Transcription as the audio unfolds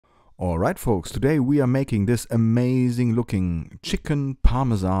Alright folks, today we are making this amazing looking chicken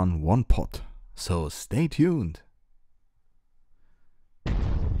parmesan one pot. So stay tuned.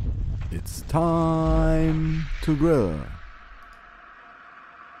 It's time to grill.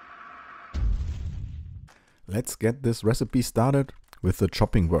 Let's get this recipe started with the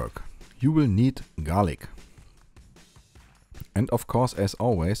chopping work. You will need garlic. And of course, as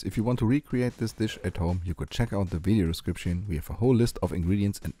always, if you want to recreate this dish at home, you could check out the video description. We have a whole list of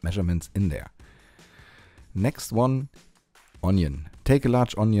ingredients and measurements in there. Next one, onion. Take a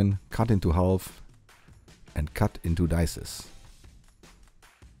large onion, cut into half and cut into dices.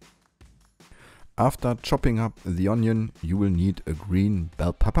 After chopping up the onion, you will need a green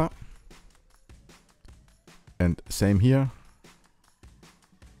bell pepper. And same here,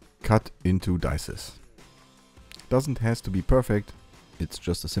 cut into dices. Doesn't have to be perfect, it's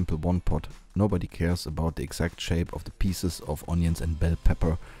just a simple one pot. Nobody cares about the exact shape of the pieces of onions and bell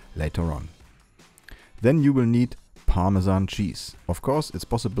pepper later on. Then you will need Parmesan cheese. Of course, it's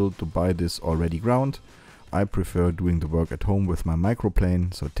possible to buy this already ground. I prefer doing the work at home with my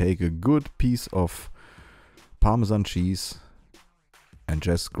microplane, so take a good piece of Parmesan cheese and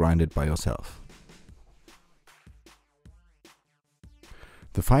just grind it by yourself.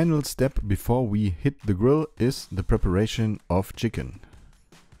 The final step before we hit the grill is the preparation of chicken.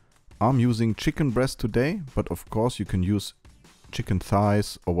 I'm using chicken breast today, but of course you can use chicken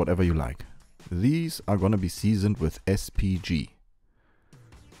thighs or whatever you like. These are gonna be seasoned with SPG.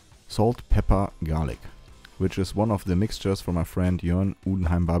 Salt, pepper, garlic, which is one of the mixtures from my friend Jörn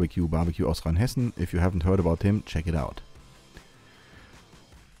Udenheim Barbecue aus Rheinhessen. If you haven't heard about him, check it out.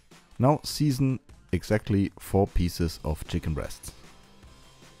 Now season exactly 4 pieces of chicken breasts.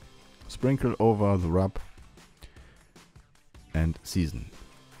 Sprinkle over the rub and season.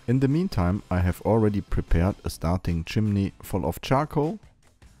 In the meantime, I have already prepared a starting chimney full of charcoal.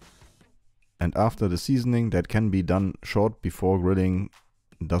 And after the seasoning, that can be done short before grilling,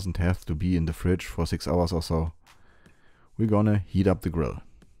 doesn't have to be in the fridge for 6 hours or so. We're gonna heat up the grill.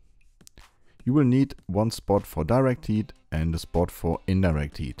 You will need one spot for direct heat and a spot for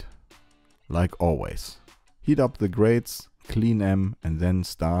indirect heat, like always. Heat up the grates, clean them, and then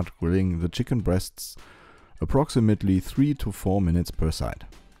start grilling the chicken breasts approximately 3 to 4 minutes per side.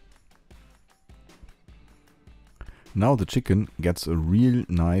 Now the chicken gets a real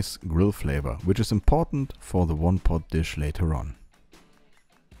nice grill flavor, which is important for the one pot dish later on.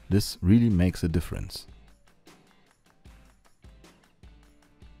 This really makes a difference.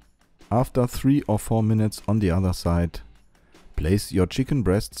 After 3 or 4 minutes on the other side, place your chicken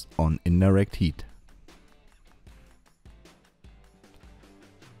breasts on indirect heat.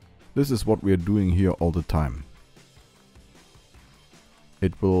 This is what we are doing here all the time.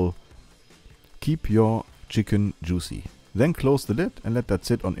 It will keep your chicken juicy. Then close the lid and let that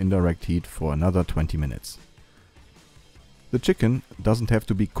sit on indirect heat for another 20 minutes. The chicken doesn't have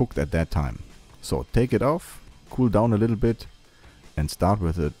to be cooked at that time. So take it off, cool down a little bit and start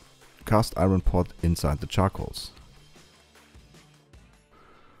with a cast iron pot inside the charcoals.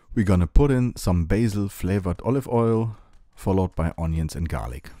 We're gonna put in some basil flavored olive oil, followed by onions and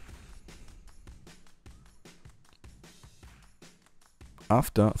garlic.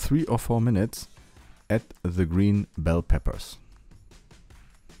 After 3 or 4 minutes, add the green bell peppers.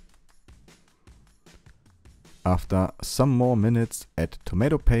 After some more minutes, add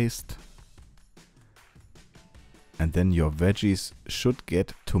tomato paste. And then your veggies should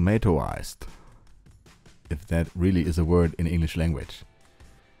get tomatoized, if that really is a word in English language.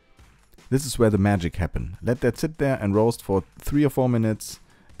 This is where the magic happens. Let that sit there and roast for 3 or 4 minutes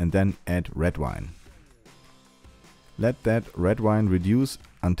and then add red wine. Let that red wine reduce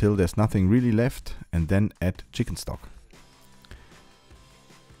until there's nothing really left and then add chicken stock.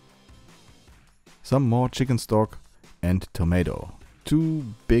 Some more chicken stock and tomato. 2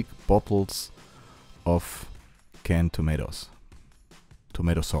 big bottles of canned tomatoes.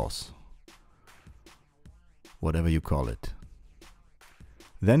 Tomato sauce. Whatever you call it.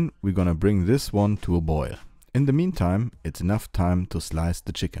 Then we're gonna bring this one to a boil. In the meantime, it's enough time to slice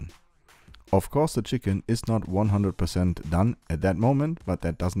the chicken. Of course, the chicken is not 100% done at that moment, but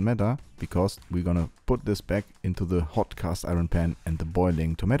that doesn't matter because we're gonna put this back into the hot cast iron pan and the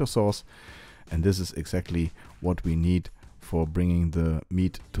boiling tomato sauce. And this is exactly what we need for bringing the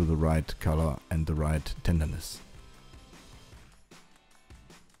meat to the right color and the right tenderness.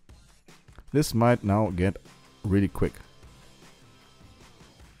 This might now get really quick.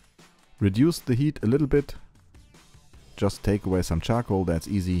 Reduce the heat a little bit. Just take away some charcoal, that's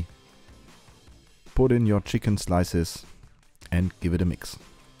easy. Put in your chicken slices and give it a mix.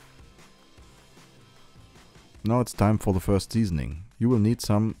 Now it's time for the first seasoning. You will need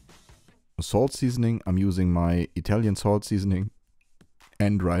some salt seasoning, I'm using my Italian salt seasoning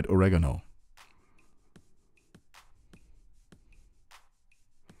and dried oregano.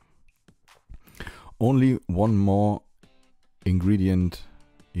 Only one more ingredient,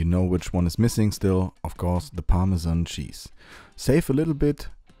 you know which one is missing still, of course, the Parmesan cheese. Save a little bit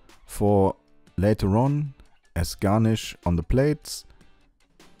for later on as garnish on the plates,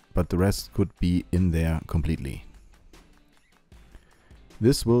 but the rest could be in there completely.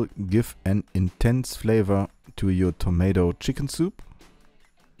 This will give an intense flavor to your tomato chicken soup,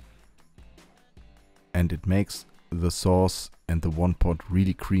 and it makes the sauce and the one pot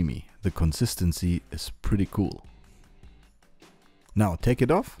really creamy. The consistency is pretty cool. Now take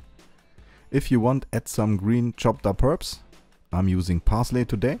it off. If you want, add some green chopped up herbs. I'm using parsley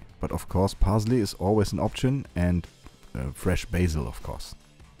today, but of course parsley is always an option, and fresh basil of course.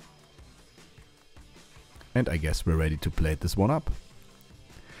 And I guess we're ready to plate this one up.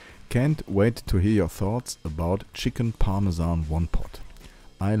 Can't wait to hear your thoughts about chicken parmesan one pot.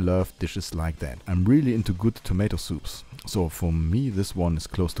 I love dishes like that. I'm really into good tomato soups, so for me this one is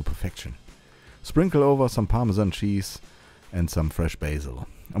close to perfection. Sprinkle over some Parmesan cheese and some fresh basil.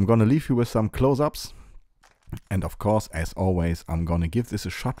 I'm gonna leave you with some close-ups, and of course, as always, I'm gonna give this a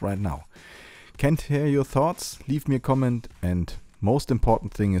shot right now. Can't hear your thoughts? Leave me a comment, and most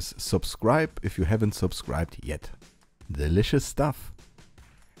important thing is subscribe if you haven't subscribed yet. Delicious stuff.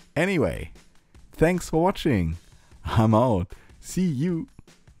 Anyway, thanks for watching. I'm out. See you.